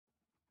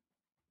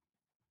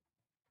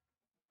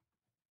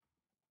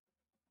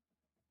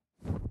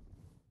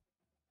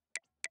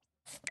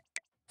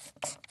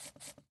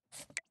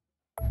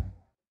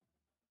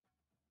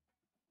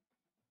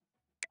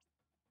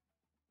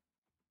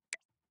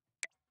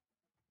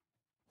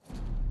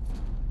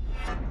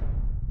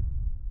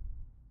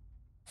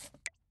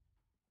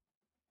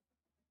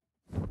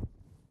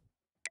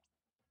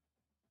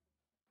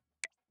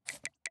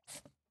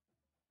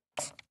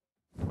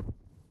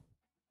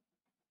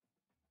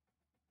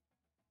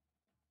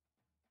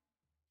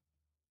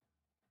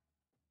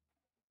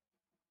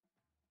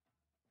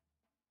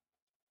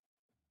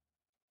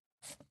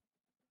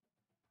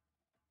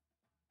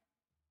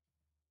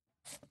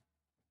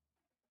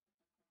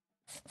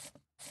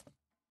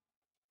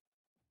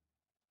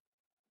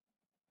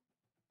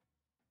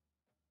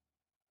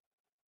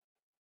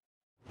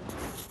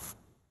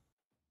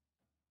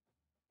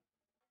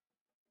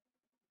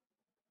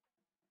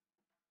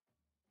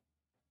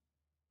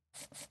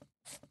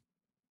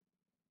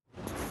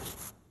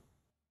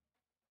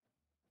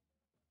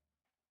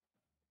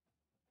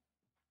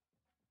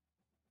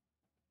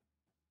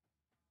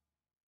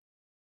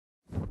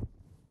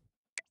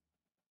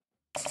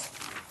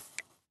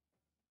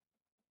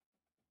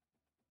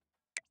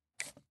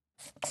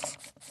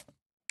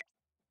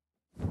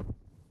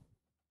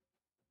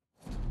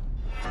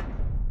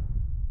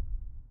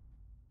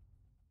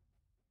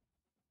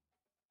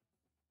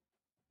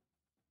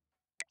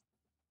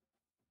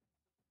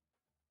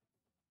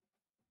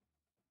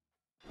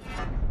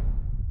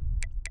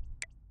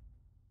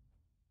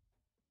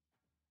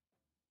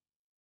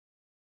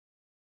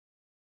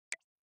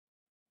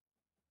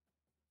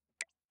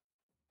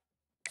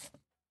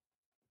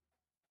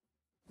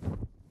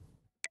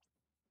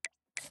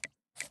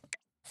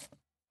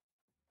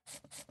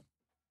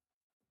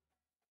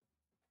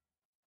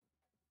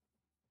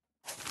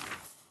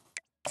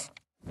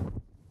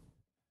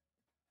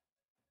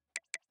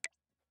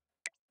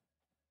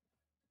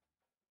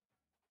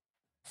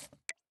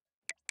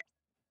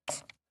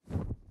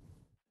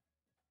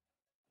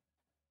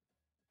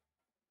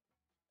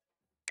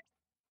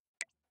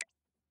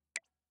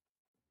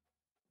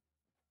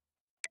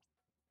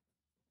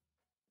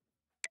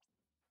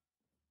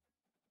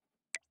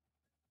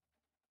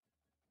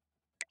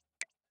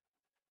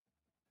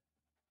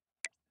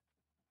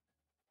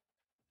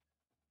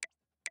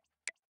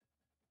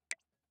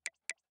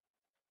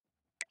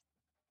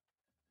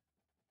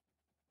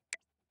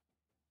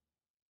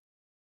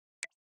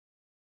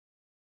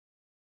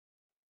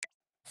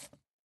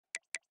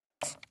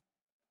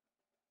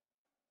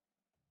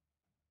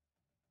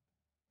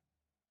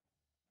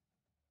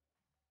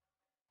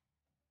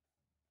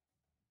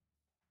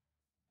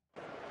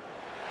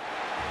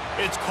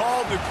It's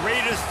called the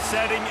greatest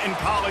setting in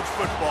college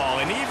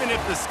football, and even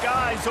if the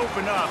skies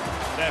open up,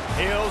 that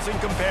pales in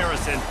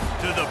comparison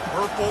to the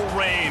purple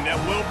rain that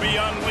will be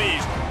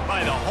unleashed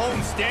by the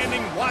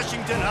homestanding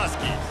Washington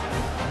Huskies.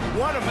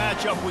 What a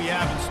matchup we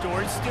have in store.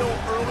 It's still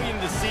early in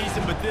the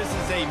season, but this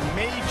is a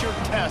major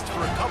test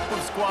for a couple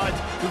of squads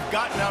who've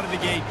gotten out of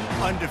the gate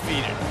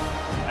undefeated.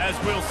 As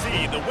we'll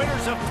see, the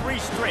winners of 3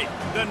 straight,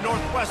 the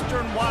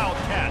Northwestern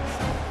Wildcats,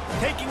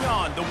 taking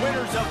on the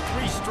winners of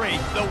 3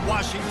 straight, the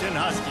Washington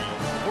Huskies.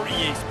 For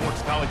EA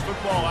Sports College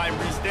Football, I'm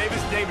Reese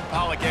Davis, David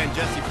Pollack, and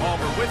Jesse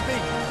Palmer with me.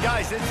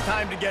 Guys, it's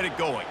time to get it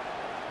going.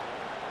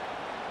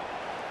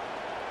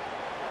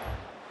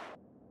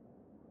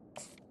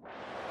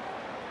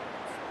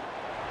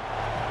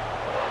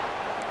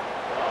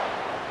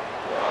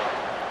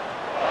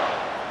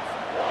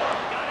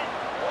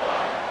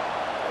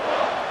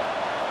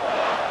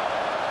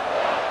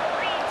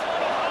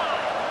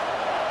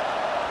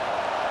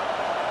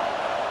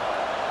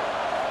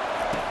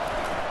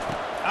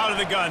 Out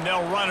of the gun,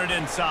 they'll run it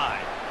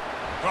inside.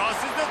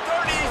 Crosses the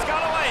 30, he's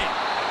got away.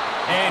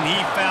 And he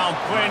found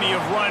plenty of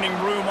running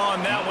room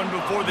on that one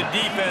before the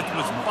defense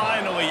was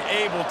finally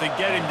able to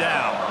get him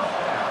down.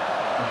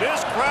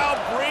 This crowd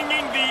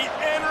bringing the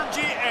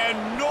energy and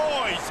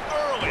noise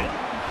early.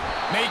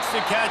 Makes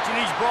the catch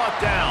and he's brought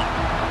down.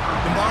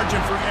 The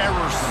margin for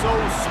error so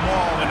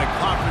small in a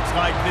conference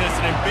like this,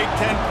 and in Big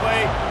Ten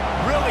play,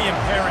 really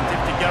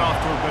imperative to get off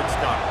to a good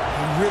start.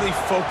 Really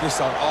focus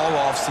on all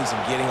offseason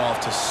getting off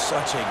to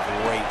such a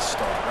great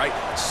start, right?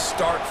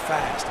 Start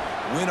fast.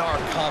 Win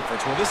our conference.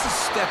 Well, this is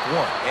step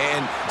 1.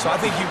 And so I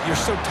think you're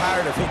so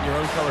tired of hitting your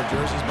own color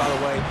jerseys, by the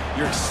way.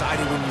 You're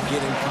excited when you get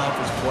in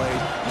conference plays.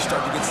 You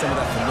start to get some of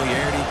that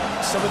familiarity,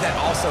 some of that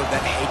also that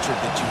hatred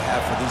that you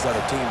have for these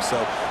other teams. So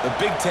the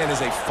Big Ten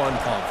is a fun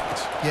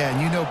conference. Yeah, and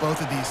you know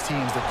both of these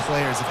teams, the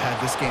players have had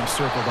this game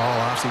circled all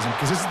offseason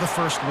because this is the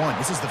first one.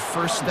 This is the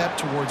first step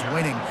towards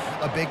winning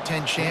a Big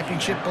Ten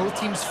championship. Both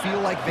teams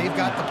feel like they've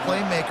got the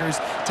playmakers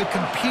to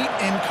compete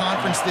in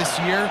conference this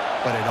year,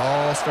 but it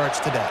all starts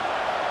today.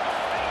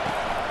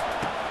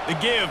 The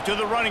give to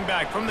the running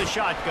back from the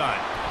shotgun.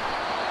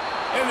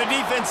 And the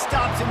defense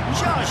stops him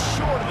just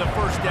short of the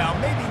first down.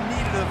 Maybe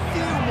needed a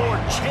few more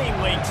chain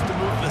links to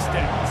move the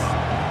sticks.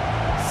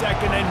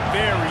 Second and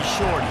very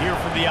short here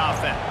for the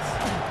offense.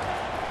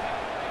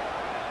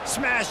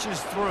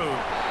 Smashes through.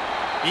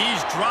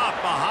 He's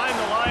dropped behind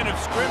the line of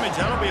scrimmage.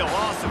 That'll be a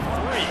loss of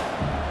 3.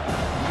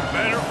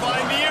 Better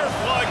find the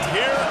earplugs.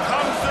 Here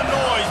comes the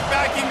noise,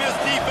 backing this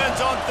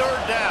defense on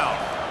 3rd down.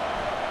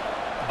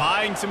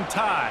 Buying some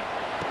time.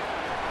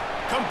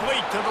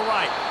 Complete to the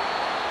right.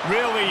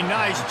 Really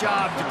nice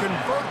job to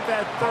convert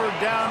that 3rd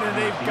down, and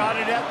they've got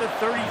it at the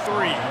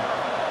 33.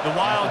 The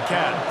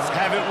Wildcats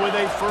have it with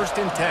a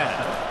 1st and 10.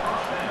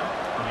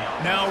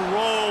 Now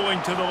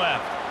rolling to the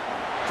left.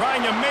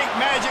 Trying to make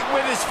magic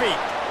with his feet.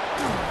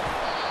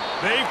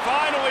 They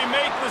finally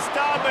make the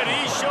stop, and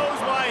he shows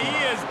why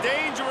he is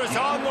dangerous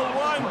on the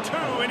run,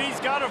 too, and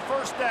he's got a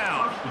first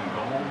down.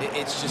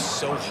 It's just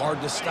so hard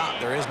to stop.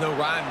 There is no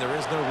rhyme. There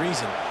is no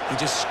reason. He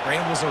just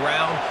scrambles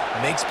around,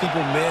 makes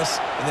people miss,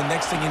 and the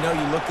next thing you know,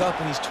 you look up,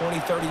 and he's 20,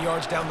 30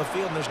 yards down the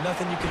field, and there's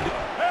nothing you can do.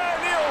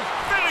 And he'll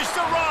finish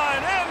the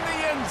run in the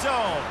end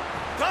zone.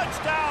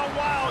 Touchdown,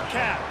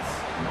 Wildcats.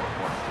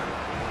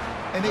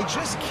 And they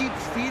just keep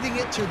feeding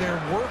it to their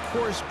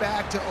workhorse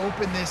back to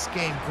open this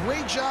game.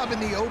 Great job in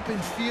the open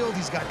field.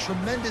 He's got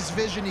tremendous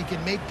vision. He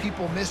can make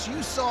people miss.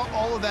 You saw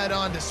all of that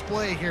on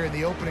display here in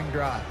the opening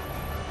drive.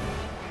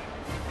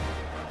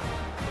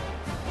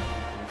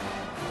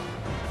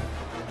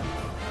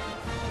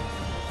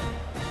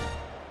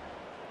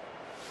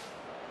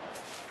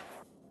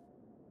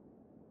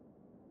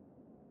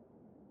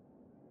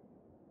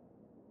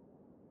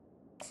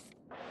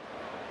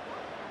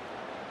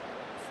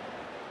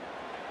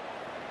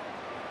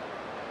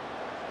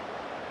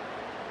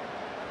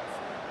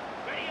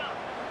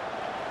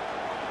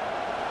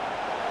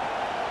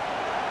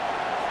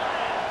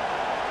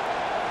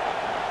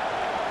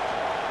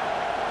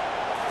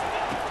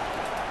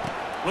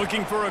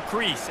 Looking for a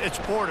crease,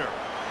 it's Porter.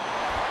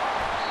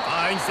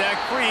 Finds that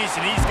crease,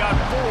 and he's got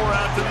 4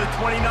 out to the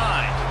 29.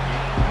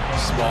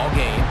 Small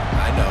game,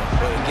 I know,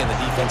 but again, the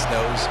defense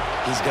knows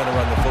he's going to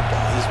run the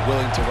football. He's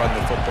willing to run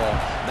the football,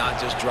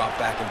 not just drop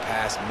back and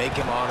pass, make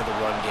him honor the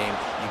run game.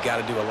 You got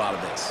to do a lot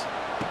of this.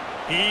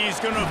 He's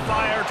going to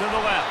fire to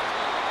the left,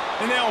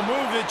 and they'll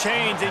move the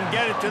chains and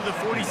get it to the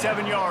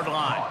 47-yard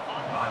line.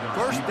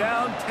 First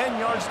down,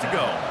 10 yards to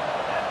go.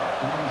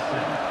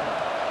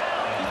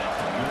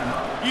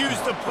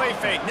 Use the play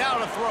fake, now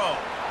to throw.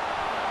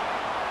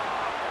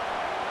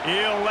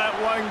 He'll let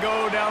one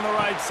go down the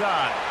right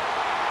side.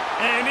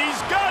 And he's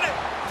got it!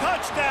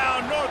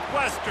 Touchdown,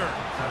 Northwestern.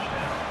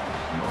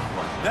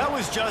 That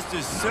was just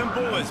as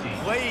simple as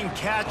playing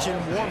catch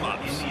in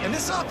warm-ups. And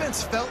this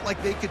offense felt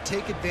like they could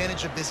take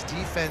advantage of this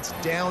defense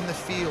down the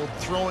field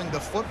throwing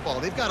the football.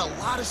 They've got a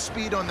lot of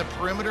speed on the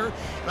perimeter,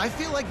 and I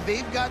feel like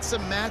they've got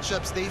some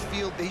matchups they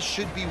feel they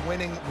should be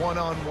winning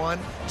one-on-one.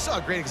 You saw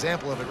a great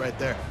example of it right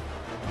there.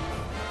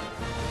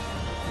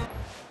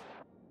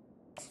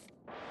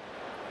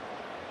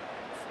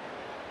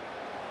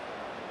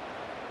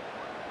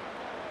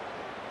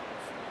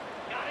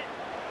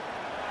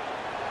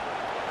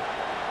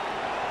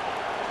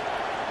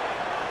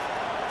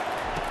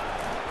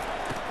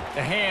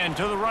 The hand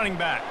to the running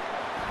back.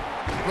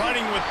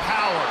 Running with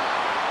power.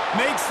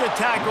 Makes the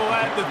tackle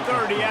at the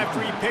 30 after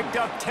he picked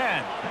up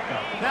 10.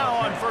 Now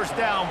on first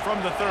down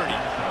from the 30.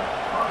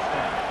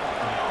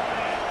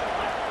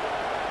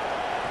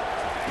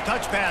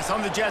 Touch pass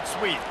on the jet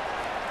sweep.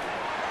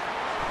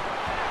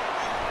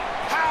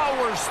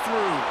 Powers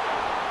through.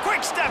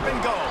 Quick step and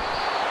go.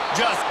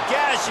 Just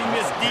gashing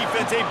this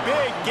defense. A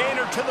big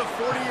gainer to the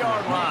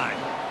 40-yard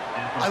line.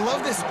 I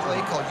love this play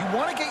call. You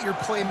want to get your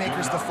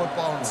playmakers the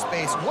football in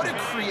space. What a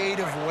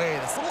creative way.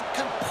 This little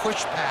kind of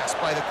push pass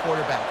by the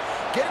quarterback.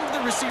 Get into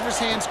the receiver's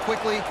hands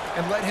quickly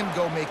and let him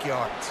go make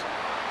yards.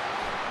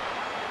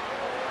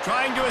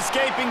 Trying to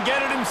escape and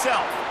get it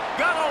himself.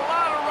 Got a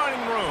lot of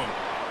running room.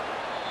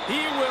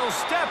 He will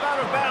step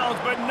out of bounds,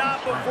 but not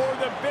before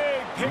the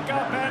big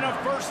pickup and a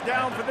first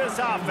down for this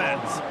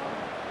offense.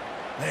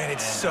 Man,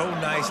 it's so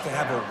nice to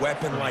have a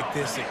weapon like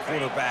this at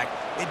quarterback.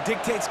 It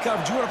dictates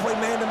coverage. You want to play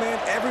man-to-man?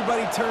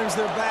 Everybody turns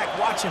their back.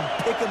 Watch him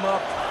pick him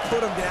up,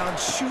 put him down,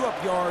 chew up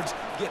yards,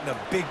 getting a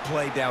big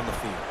play down the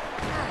field.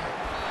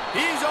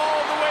 He's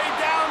all the way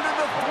down to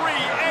the 3.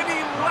 An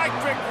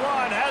electric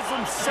run has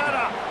him set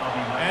up.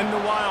 And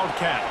the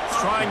Wildcats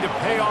trying to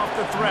pay off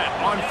the threat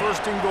on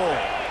first and goal.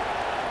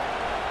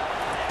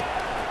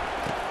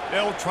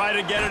 They'll try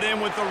to get it in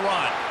with the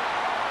run.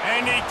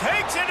 And he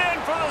takes it in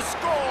for the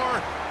score.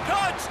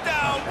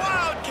 Touchdown,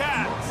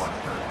 Wildcats!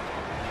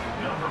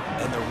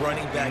 And the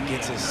running back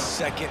gets his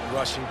second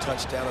rushing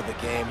touchdown of the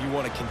game. You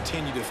want to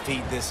continue to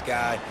feed this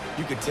guy.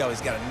 You can tell he's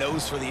got a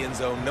nose for the end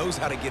zone, knows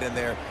how to get in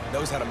there,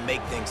 knows how to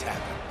make things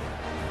happen.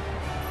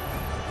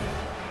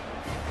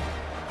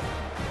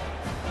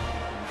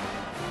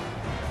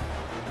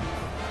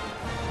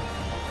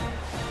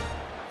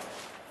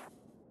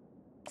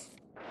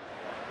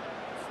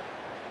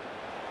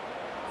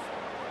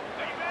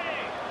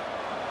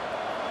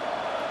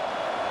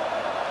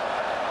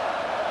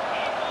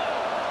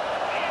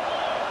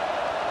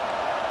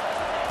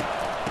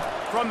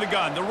 From the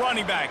gun, the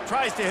running back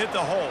tries to hit the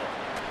hole.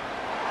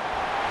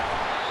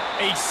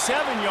 A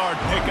 7-yard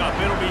pickup.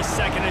 It'll be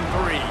 2nd and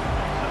 3.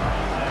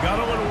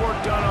 Got a little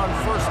work done on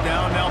first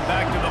down. Now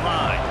back to the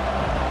line.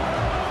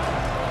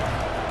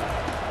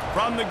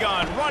 From the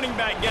gun, running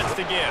back gets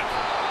to give.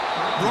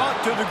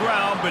 Brought to the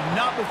ground, but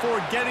not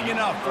before getting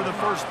enough for the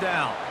first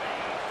down.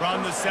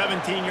 From the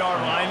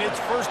 17-yard line, it's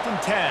 1st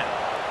and 10.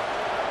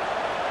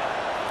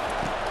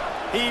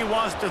 He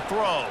wants to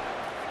throw.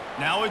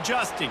 Now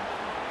adjusting.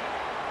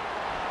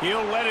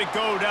 He'll let it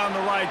go down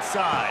the right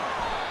side.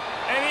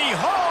 And he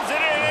hauls it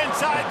in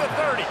inside the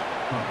 30.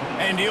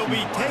 And he'll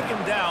be taken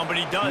down, but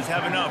he does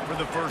have enough for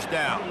the first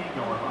down.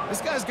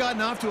 This guy's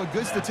gotten off to a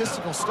good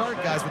statistical start,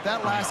 guys. With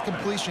that last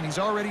completion, he's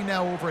already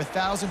now over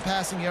 1,000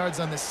 passing yards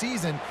on the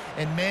season,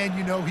 and man,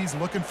 you know he's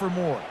looking for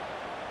more.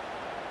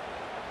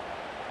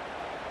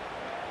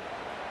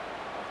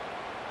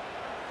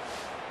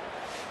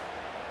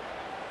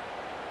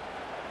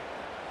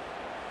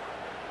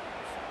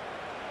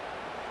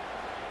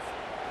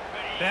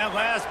 That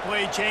last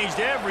play changed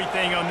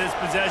everything on this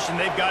possession.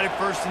 They've got it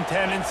 1st and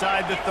 10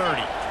 inside the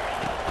 30.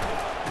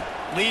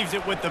 Leaves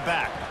it with the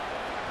back.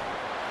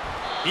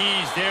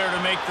 He's there to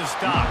make the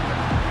stop.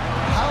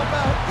 How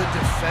about the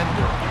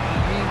defender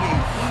being a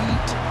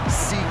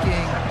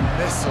heat-seeking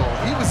missile?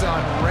 He was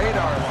on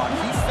radar lock.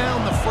 He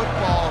found the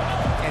football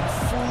and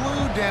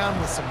flew down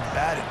with some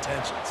bad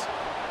intentions.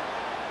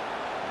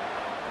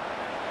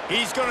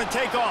 He's going to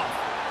take off.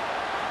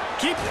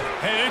 Keep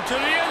headed to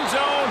the end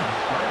zone.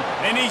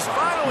 And he's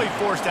finally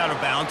forced out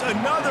of bounds.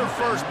 Another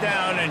first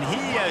down, and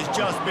he has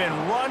just been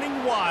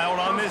running wild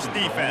on this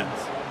defense.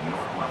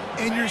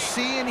 And you're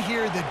seeing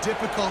here the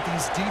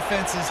difficulties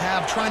defenses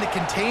have trying to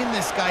contain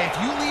this guy. If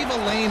you leave a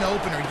lane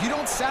open or you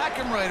don't sack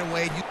him right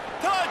away,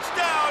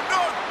 Touchdown,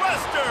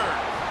 Northwestern!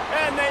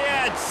 And they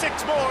add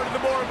 6 more to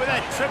the board with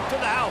that trip to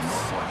the house.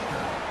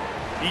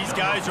 These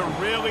guys are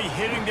really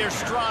hitting their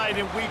stride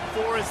in week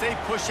 4 as they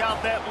push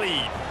out that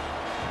lead.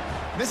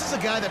 This is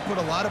a guy that put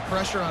a lot of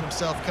pressure on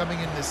himself coming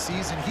in this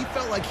season. He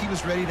felt like he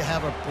was ready to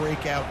have a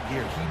breakout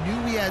year. He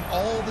knew he had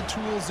all the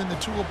tools in the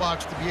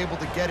toolbox to be able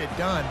to get it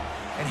done,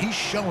 and he's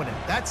showing it.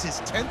 That's his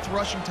 10th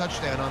rushing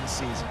touchdown on the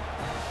season.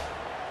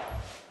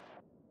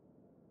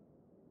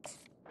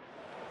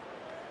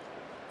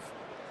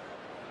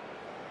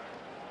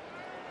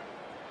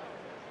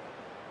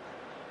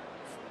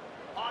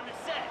 On the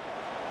set.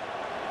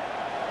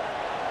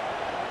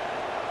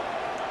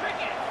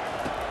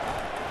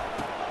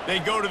 They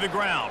go to the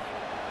ground.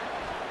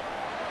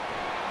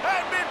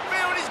 At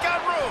midfield, he's got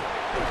room.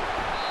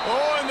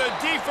 Oh, and the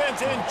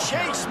defense in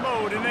chase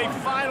mode, and they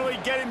finally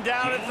get him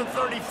down at the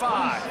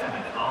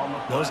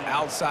 35. Those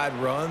outside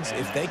runs,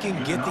 if they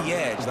can get the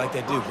edge like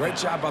they do, great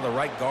job by the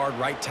right guard,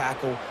 right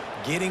tackle,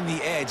 getting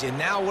the edge. And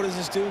now what does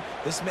this do?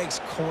 This makes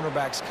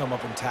cornerbacks come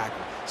up and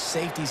tackle.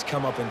 Safeties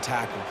come up and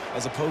tackle.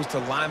 As opposed to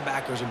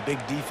linebackers and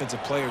big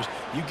defensive players,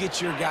 you get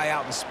your guy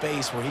out in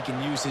space where he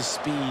can use his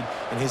speed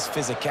and his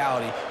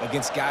physicality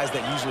against guys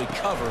that usually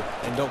cover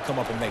and don't come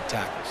up and make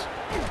tackles.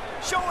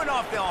 Showing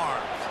off the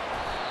arms.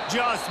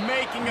 Just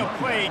making a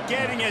play,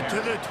 getting it to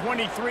the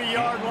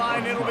 23-yard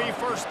line. It'll be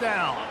first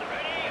down.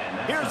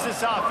 Here's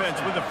this offense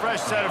with a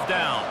fresh set of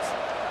downs.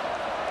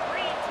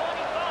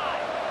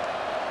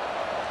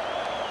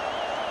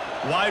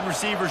 Wide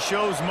receiver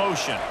shows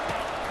motion.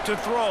 To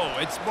throw,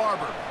 it's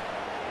Barber.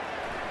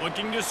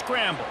 Looking to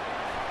scramble.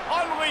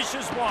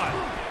 Unleashes one.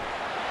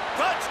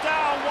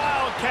 Touchdown,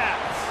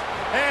 Wildcats.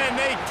 And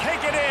they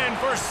take it in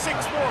for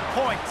 6 more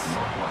points.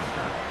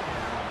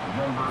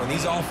 When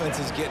these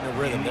offenses get in a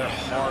rhythm, they're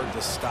hard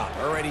to stop.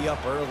 Already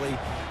up early,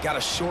 got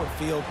a short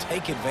field,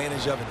 take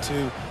advantage of it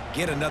too,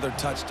 get another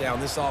touchdown.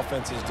 This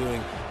offense is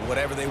doing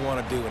whatever they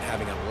want to do and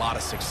having a lot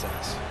of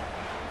success.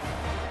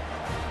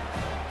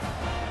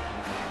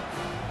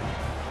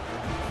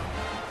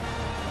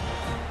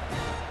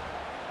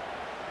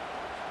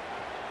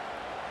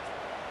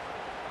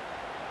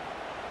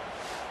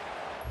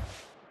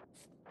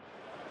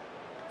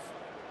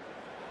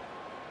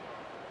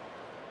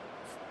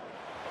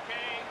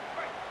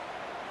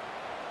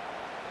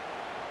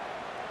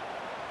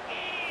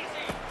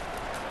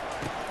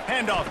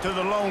 Handoff to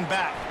the lone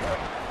back.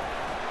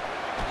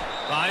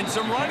 Finds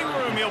some running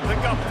room. He'll pick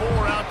up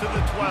 4 out to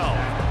the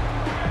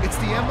 12. It's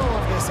the MO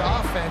of this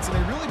offense, and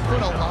they really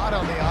put a lot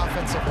on the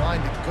offensive line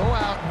to go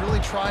out and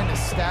really try and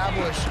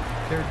establish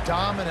their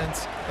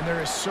dominance and their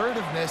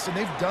assertiveness, and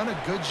they've done a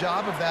good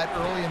job of that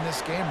early in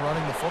this game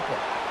running the football.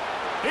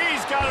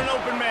 He's got an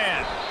open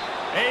man.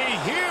 A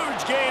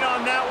huge gain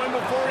on that one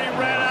before he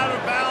ran out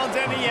of bounds,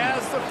 and he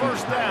has the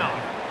first down.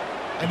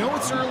 I know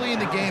it's early in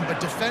the game, but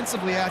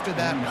defensively after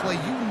that play,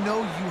 you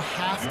know you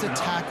have to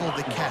tackle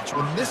the catch.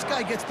 When this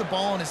guy gets the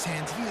ball in his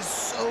hands, he is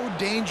so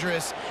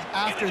dangerous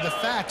after the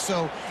fact.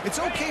 So it's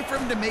okay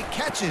for him to make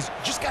catches.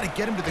 You just got to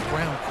get him to the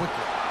ground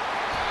quickly.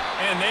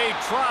 And they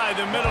try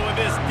the middle of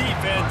this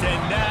defense,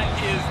 and that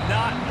is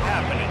not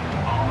happening.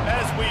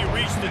 As we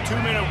reach the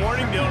 2-minute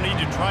warning, they'll need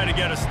to try to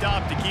get a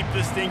stop to keep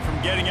this thing from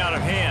getting out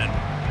of hand.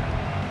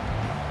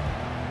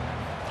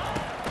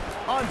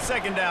 On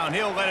second down,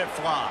 he'll let it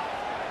fly.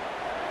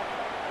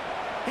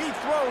 He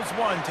throws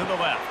one to the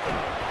left.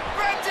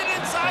 Grabs it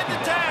inside the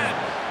 10.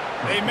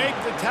 They make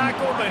the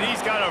tackle, but he's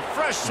got a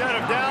fresh set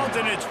of downs,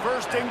 and it's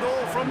first and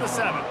goal from the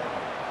 7.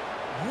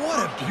 What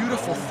a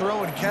beautiful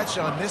throw and catch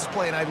on this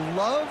play, and I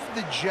love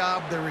the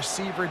job the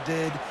receiver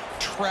did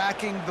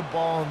tracking the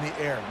ball in the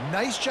air.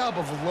 Nice job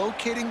of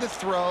locating the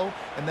throw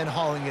and then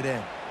hauling it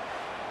in.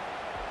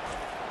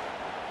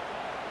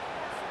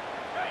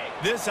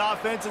 This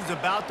offense is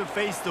about to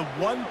face the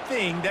one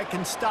thing that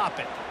can stop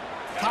it.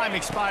 Time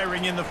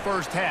expiring in the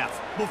first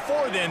half.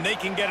 Before then, they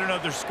can get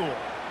another score.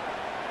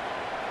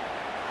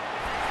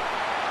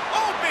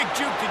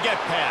 shoot to get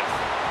past.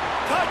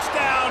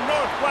 Touchdown,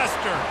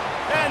 Northwestern.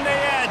 And they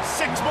add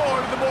 6 more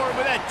to the board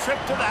with that trip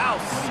to the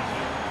house.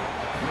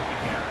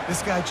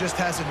 This guy just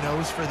has a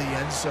nose for the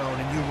end zone,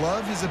 and you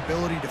love his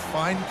ability to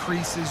find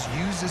creases,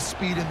 use his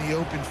speed in the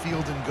open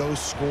field, and go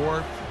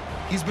score.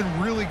 He's been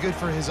really good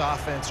for his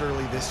offense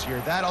early this year.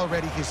 That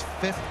already his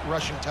 5th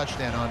rushing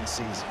touchdown on the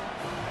season.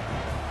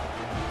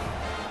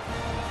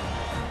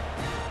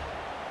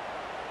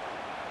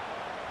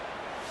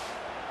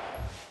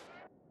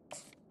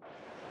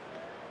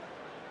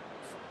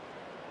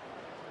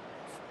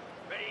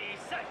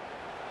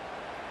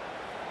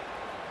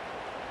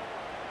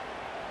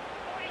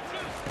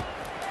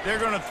 They're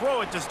going to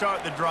throw it to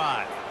start the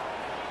drive.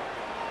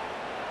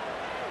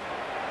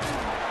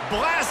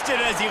 Blasted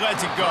as he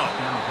lets it go.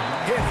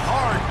 Hit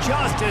hard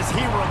just as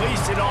he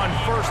released it on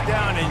first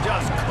down and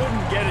just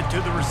couldn't get it to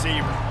the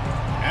receiver.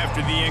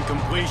 After the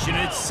incompletion,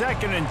 it's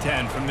 2nd and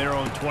 10 from their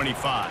own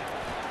 25.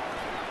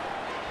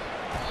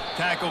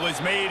 Tackle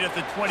is made at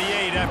the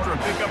 28 after a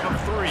pickup of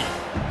 3.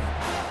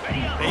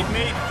 They've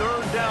made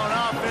 3rd down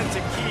offense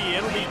a key.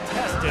 It'll be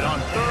tested on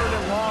 3rd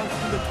and long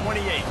from the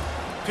 28.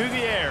 To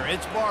the air,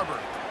 it's Barber.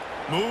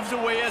 Moves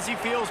away as he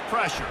feels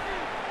pressure.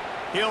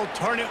 He'll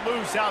turn it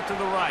loose out to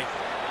the right.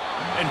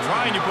 And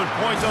trying to put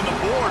points on the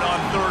board on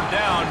 3rd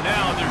down.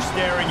 Now they're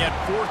staring at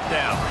 4th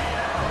down.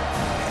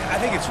 I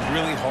think it's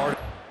really hard.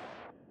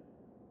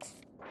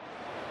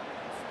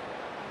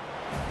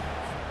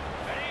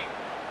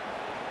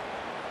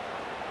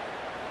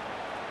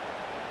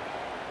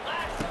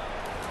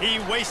 He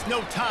wastes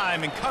no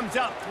time and comes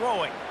out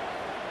throwing.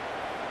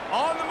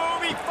 On the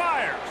move, he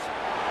fires.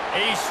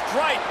 A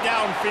strike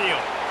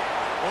downfield.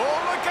 Oh,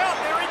 look out,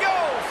 there he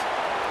goes.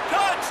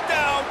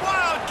 Touchdown,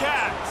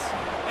 Wildcats.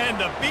 And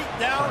the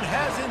beatdown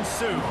has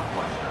ensued.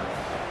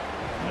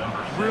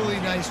 Really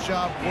nice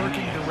job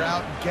working the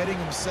route and getting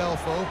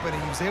himself open.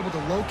 He was able to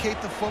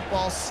locate the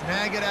football,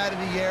 snag it out of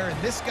the air,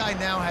 and this guy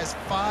now has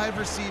 5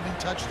 receiving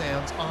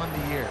touchdowns on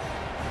the year.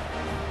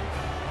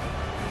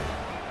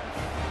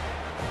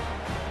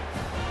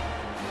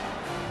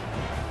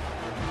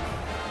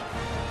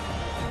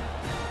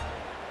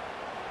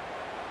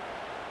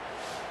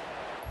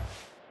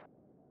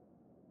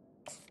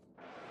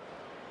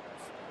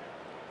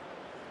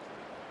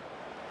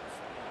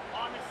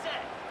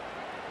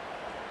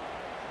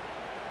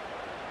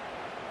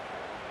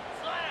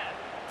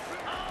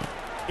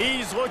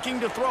 He's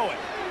looking to throw it.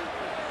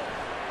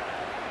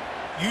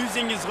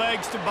 Using his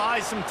legs to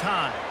buy some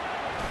time.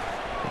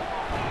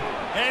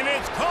 And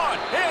it's caught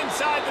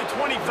inside the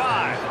 25.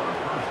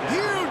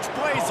 Huge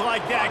plays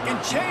like that can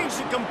change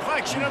the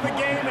complexion of a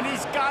game, and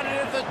he's got it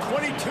at the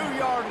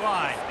 22-yard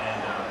line.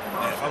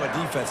 Man, if I'm a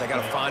defense, I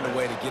got to find a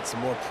way to get some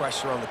more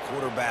pressure on the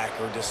quarterback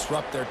or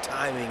disrupt their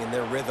timing and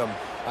their rhythm.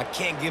 I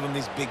can't give them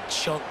these big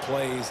chunk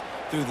plays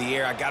through the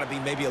air. I got to be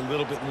maybe a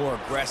little bit more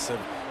aggressive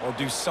or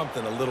do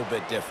something a little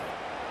bit different.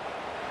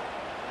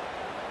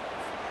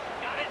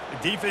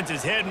 The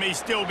defense's head may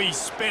still be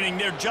spinning.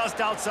 They're just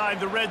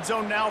outside the red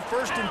zone now.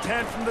 1st and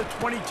 10 from the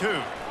 22.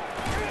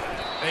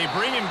 They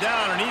bring him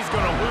down, and he's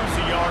going to lose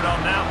a yard on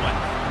that one.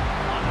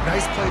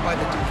 Nice play by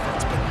the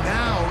defense, but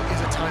now is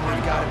a time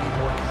they've got to be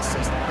more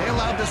consistent. They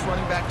allowed this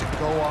running back to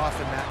go off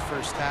in that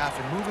first half,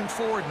 and moving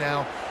forward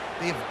now,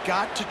 they've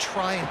got to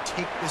try and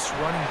take this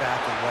running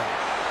back away.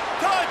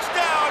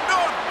 Touchdown,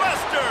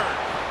 Northwestern!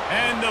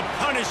 And the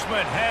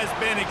punishment has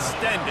been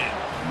extended.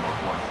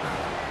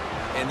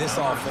 And this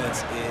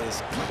offense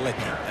is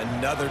clicking.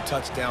 Another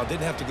touchdown.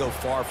 Didn't have to go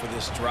far for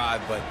this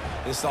drive, but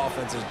this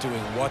offense is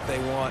doing what they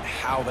want,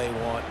 how they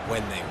want,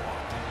 when they want.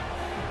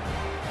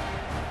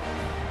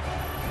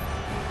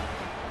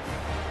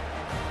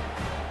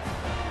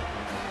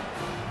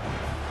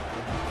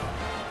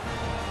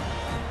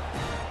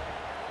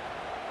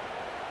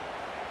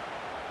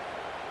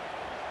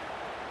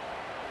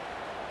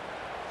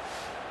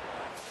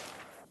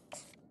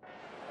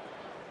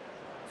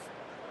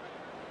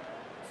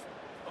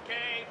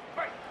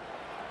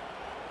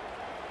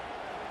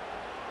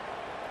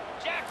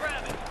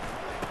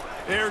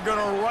 They're going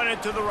to run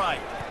it to the right.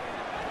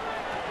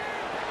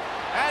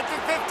 At the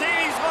 15,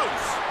 he's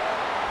loose.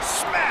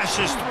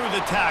 Smashes through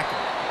the tackle.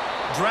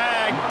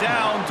 Dragged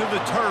down to the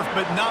turf,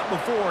 but not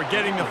before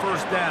getting the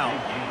 1st down.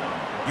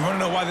 You want to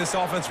know why this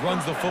offense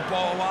runs the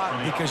football a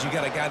lot? Because you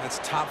got a guy that's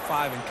top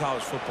 5 in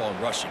college football in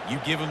rushing. You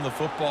give him the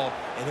football,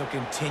 and he'll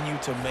continue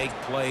to make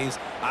plays.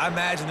 I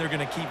imagine they're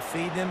going to keep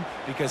feeding him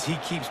because he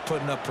keeps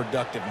putting up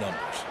productive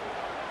numbers.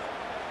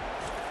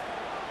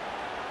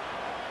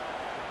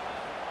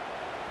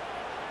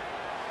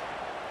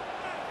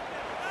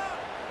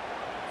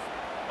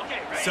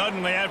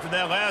 Suddenly, after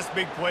that last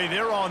big play,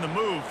 they're on the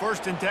move.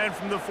 1st and 10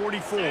 from the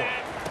 44.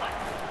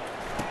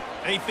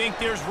 They think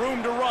there's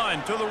room to run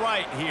to the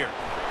right here.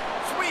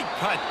 Sweet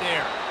cut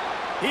there.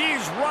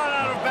 He's run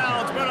out of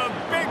bounds, but a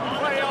big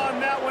play on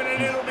that one, and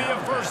it'll be a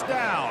 1st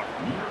down.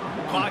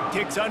 Clock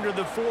ticks under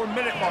the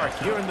 4-minute mark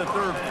here in the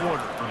 3rd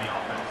quarter.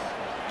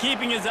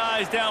 Keeping his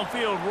eyes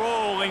downfield,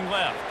 rolling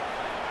left.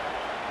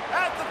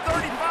 At the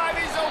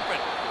 35, he's open.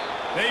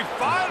 They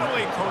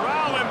finally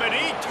corral him, but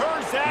he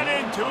turns that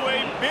into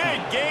a big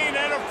gain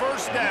and a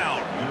first down.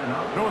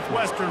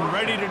 Northwestern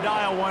ready to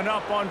dial one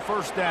up on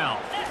first down.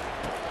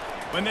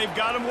 When they've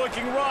got him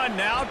looking run,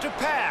 now to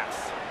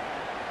pass.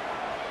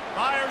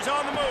 Fires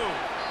on the move.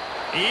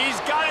 He's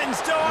got it and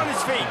still on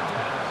his feet.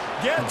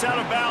 Gets out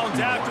of bounds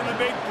after the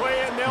big play,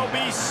 and they'll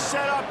be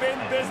set up in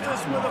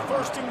business with a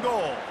first and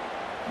goal.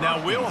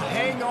 Now, we'll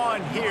hang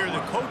on here. The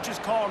coach has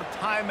called a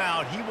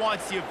timeout. He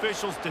wants the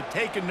officials to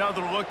take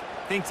another look.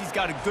 Thinks he's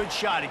got a good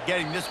shot at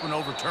getting this one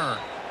overturned.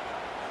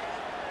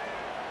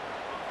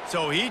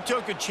 So he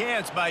took a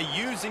chance by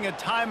using a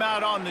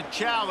timeout on the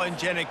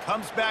challenge, and it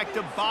comes back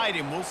to bite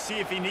him. We'll see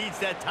if he needs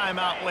that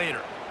timeout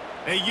later.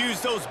 They use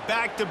those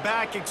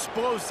back-to-back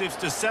explosives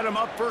to set him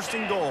up first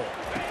and goal.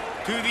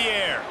 To the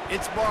air,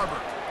 it's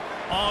Barber.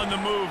 On the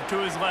move to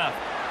his left.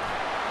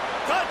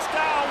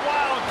 Touchdown,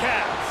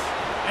 Wildcats!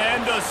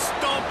 And the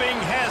stomping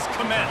has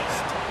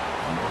commenced.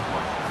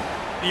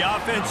 The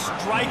offense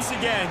strikes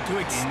again to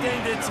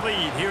extend its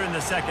lead here in the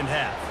second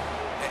half.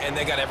 And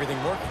they got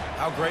everything working.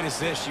 How great is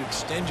this? You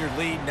extend your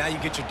lead, now you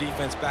get your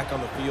defense back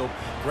on the field.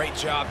 Great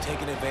job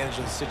taking advantage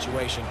of the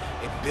situation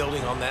and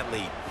building on that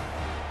lead.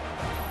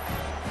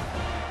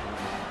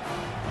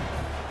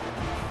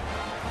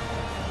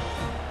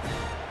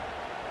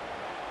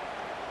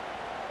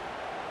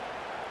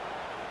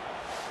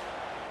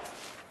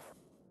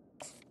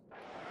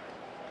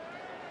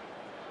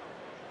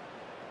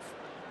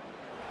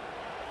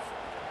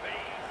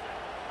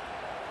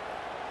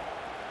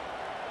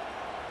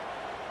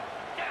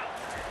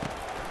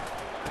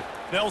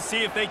 They'll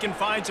see if they can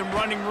find some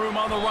running room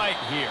on the right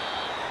here.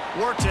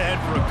 Works ahead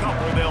for a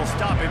couple. They'll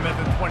stop him at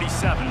the 27.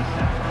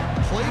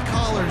 Play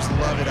callers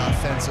love it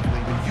offensively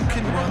when you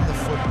can run the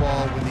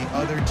football when the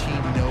other team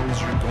knows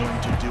you're going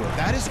to do it.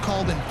 That is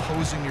called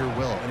imposing your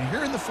will. And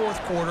here in the fourth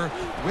quarter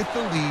with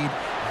the lead,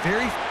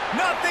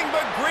 nothing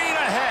but green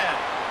ahead.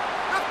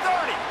 The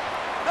 30,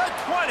 the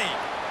 20.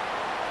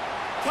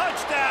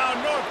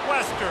 Touchdown,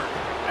 Northwestern.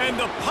 And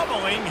the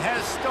pummeling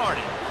has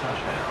started.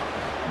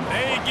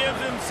 They give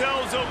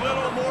themselves a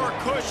little more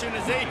cushion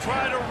as they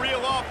try to reel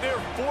off their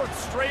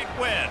fourth straight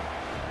win.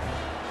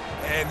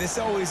 And this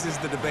always is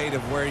the debate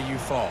of where you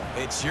fall.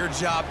 It's your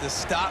job to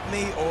stop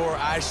me, or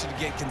I should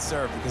get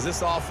conservative, because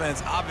this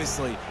offense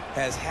obviously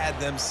has had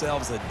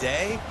themselves a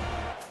day.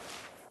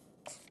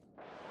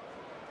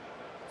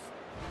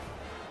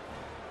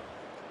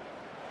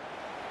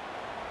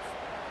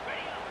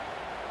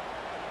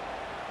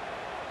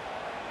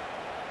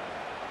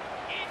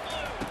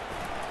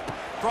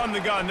 From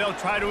the gun, they'll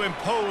try to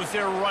impose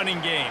their running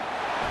game.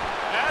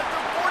 At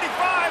the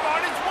 45,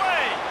 on his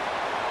way.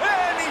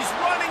 And he's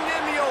running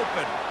in the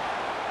open.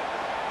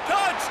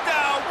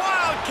 Touchdown,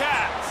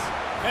 Wildcats!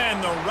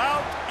 And the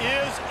route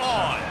is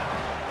on.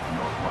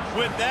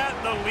 With that,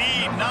 the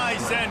lead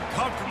nice and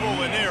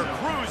comfortable, and they're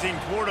cruising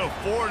toward a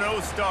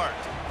 4-0 start.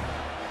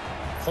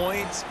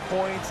 Points,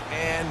 points,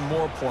 and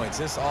more points.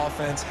 This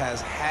offense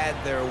has had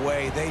their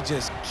way. They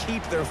just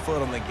keep their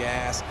foot on the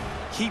gas,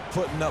 keep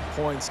putting up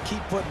points,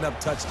 keep putting up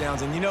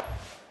touchdowns, and you know...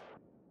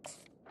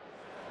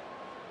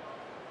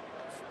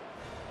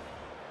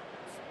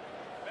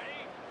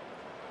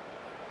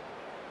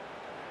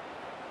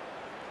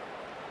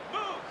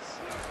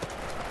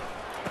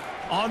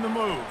 On the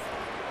move.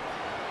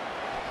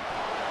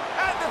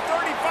 At the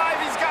 35,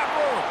 he's got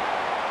room.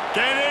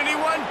 Can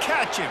anyone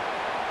catch him?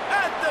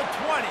 At the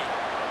 20.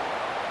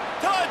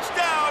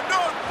 Touchdown,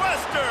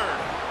 Northwestern!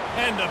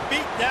 And the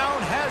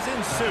beatdown has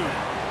ensued.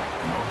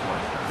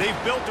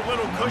 They've built a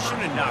little cushion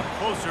and now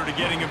closer to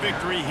getting a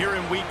victory here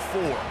in Week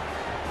 4.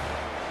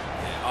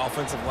 Yeah,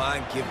 offensive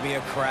line, give me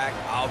a crack.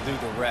 I'll do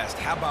the rest.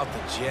 How about the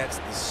Jets,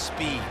 the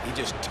speed? He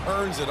just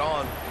turns it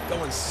on,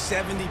 going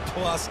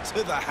 70-plus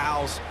to the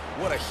house.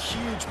 What a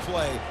huge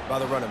play by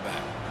the running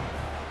back.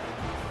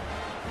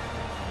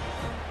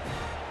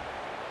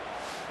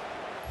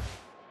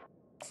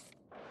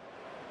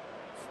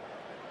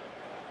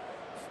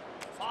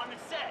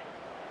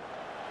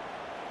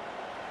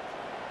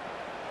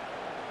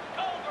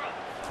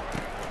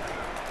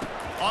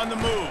 On the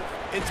move,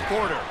 it's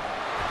Porter.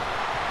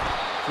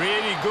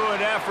 Pretty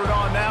good effort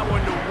on that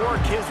one to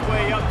work his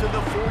way up to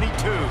the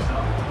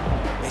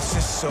 42. It's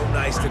just so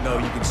nice to know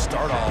you can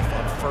start off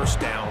on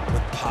first down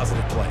with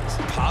positive plays.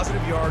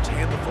 Positive yards,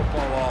 hand the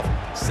football off,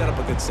 set up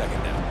a good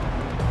second down.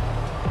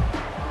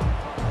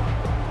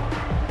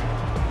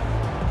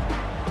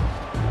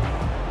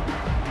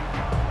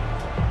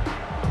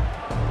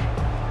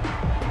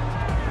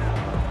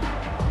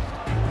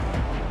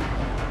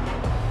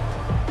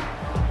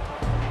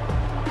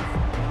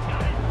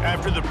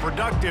 After the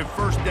productive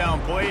first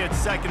down play, it's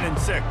 2nd and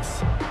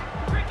 6.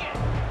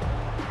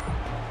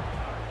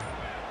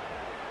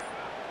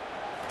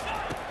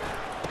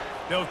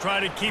 They'll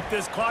try to keep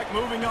this clock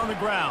moving on the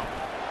ground.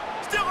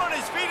 Still on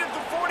his feet at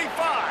the 45.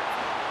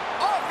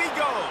 Off he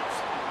goes.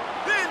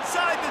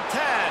 Inside the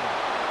 10.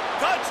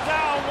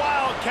 Touchdown,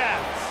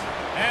 Wildcats.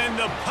 And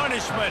the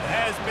punishment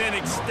has been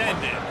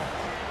extended.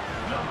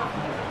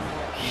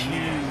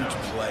 Huge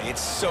play.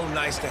 It's so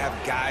nice to have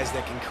guys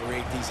that can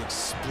create these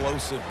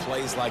explosive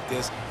plays like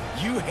this.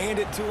 You hand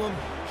it to him,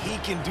 he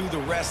can do the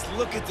rest.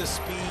 Look at the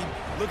speed,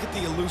 look at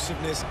the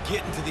elusiveness,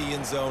 get into the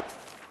end zone.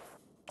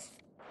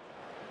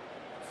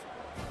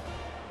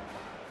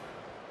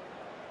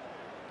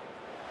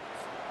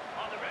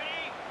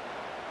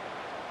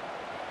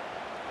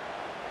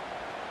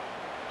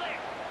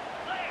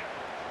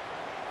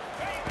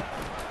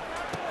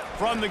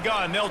 From the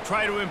gun, they'll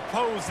try to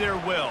impose their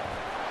will.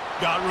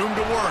 Got room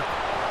to work.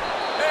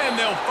 And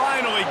they'll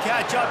finally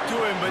catch up to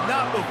him, but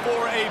not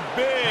before a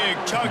big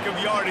chunk of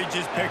yardage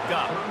is picked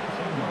up.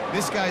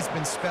 This guy's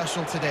been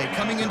special today.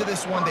 Coming into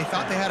this one, they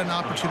thought they had an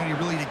opportunity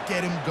really to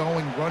get him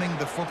going, running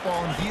the football,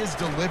 and he has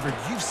delivered.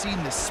 You've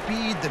seen the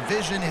speed, the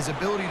vision, his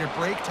ability to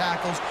break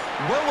tackles.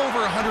 Well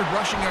over 100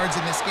 rushing yards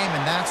in this game,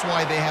 and that's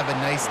why they have a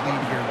nice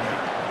lead here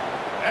late.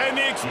 And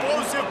the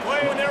explosive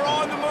play, and they're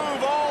on the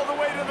move all the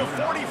way to the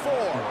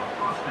 44.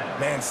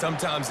 Man,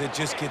 sometimes it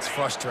just gets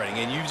frustrating,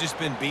 and you've just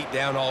been beat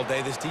down all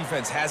day. This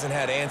defense hasn't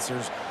had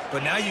answers,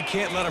 but now you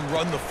can't let them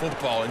run the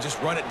football and just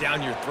run it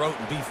down your throat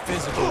and be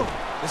physical.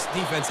 This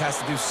defense has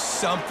to do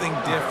something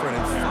different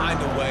and find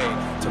a way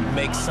to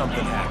make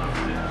something happen.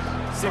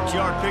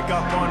 6-yard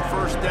pickup on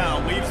first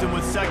down, leaves them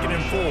with 2nd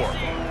and 4.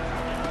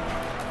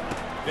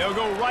 They'll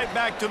go right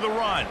back to the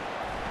run.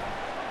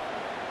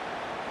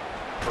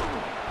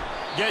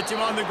 Gets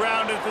him on the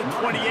ground at the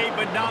 28,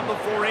 but not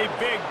before a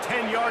big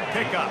 10-yard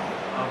pickup.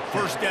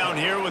 First down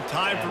here with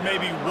time for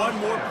maybe one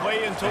more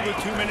play until the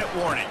 2-minute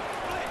warning.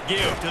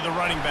 Give to the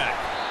running back.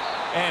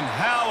 And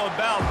how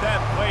about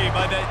that play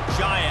by that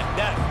giant,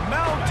 that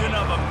mountain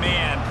of a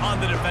man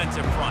on the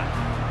defensive front?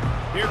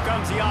 Here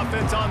comes the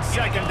offense on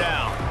 2nd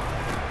down.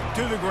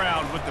 To the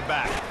ground with the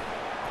back.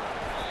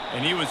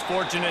 And he was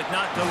fortunate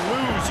not to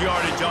lose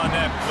yardage on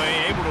that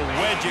play, able to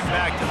wedge it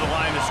back to the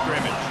line of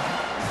scrimmage.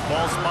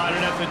 Ball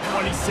spotted at the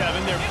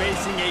 27. They're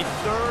facing a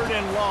 3rd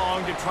and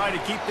long to try to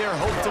keep their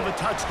hopes of a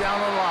touchdown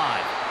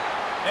alive.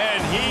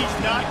 And he's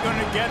not going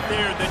to get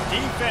there. The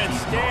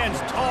defense stands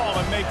tall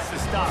and makes the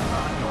stop.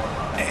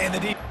 And the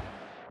defense.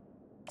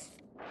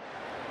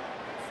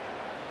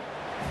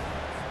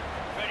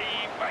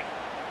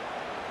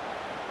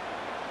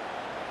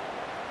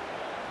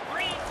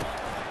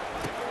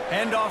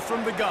 Handoff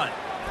from the gun.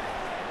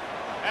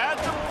 At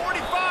the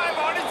 45,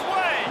 on his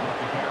way.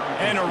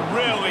 And a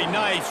really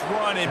nice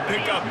run and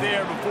pickup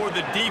there before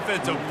the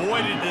defense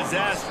avoided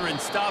disaster and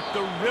stopped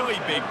the really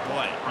big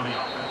play.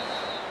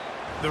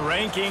 The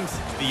rankings,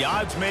 the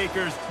odds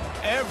makers,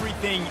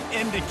 everything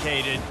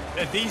indicated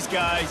that these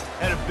guys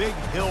had a big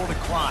hill to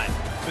climb.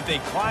 But they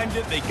climbed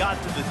it, they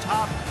got to the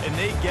top, and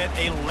they get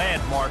a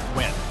landmark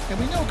win. And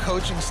we know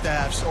coaching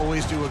staffs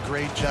always do a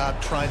great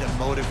job trying to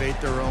motivate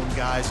their own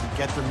guys and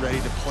get them ready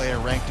to play a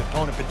ranked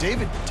opponent. But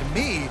David, to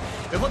me,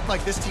 it looked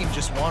like this team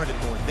just wanted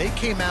it more. They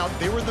came out,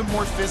 they were the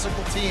more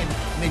physical team,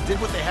 and they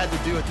did what they had to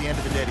do at the end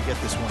of the day to get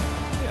this win.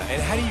 Yeah,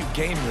 and how do you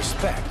gain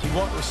respect? You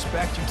want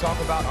respect, you talk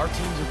about our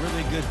team's a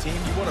really good team.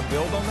 You want to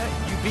build on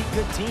that? You beat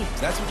good teams.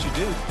 That's what you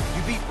do.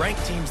 You beat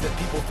ranked teams that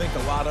people think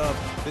a lot of.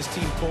 This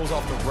team pulls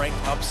off the ranked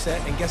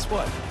upset, and guess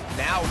what?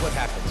 Now what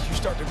happens? You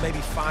start to maybe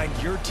find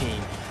your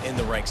team in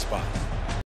the ranked spot.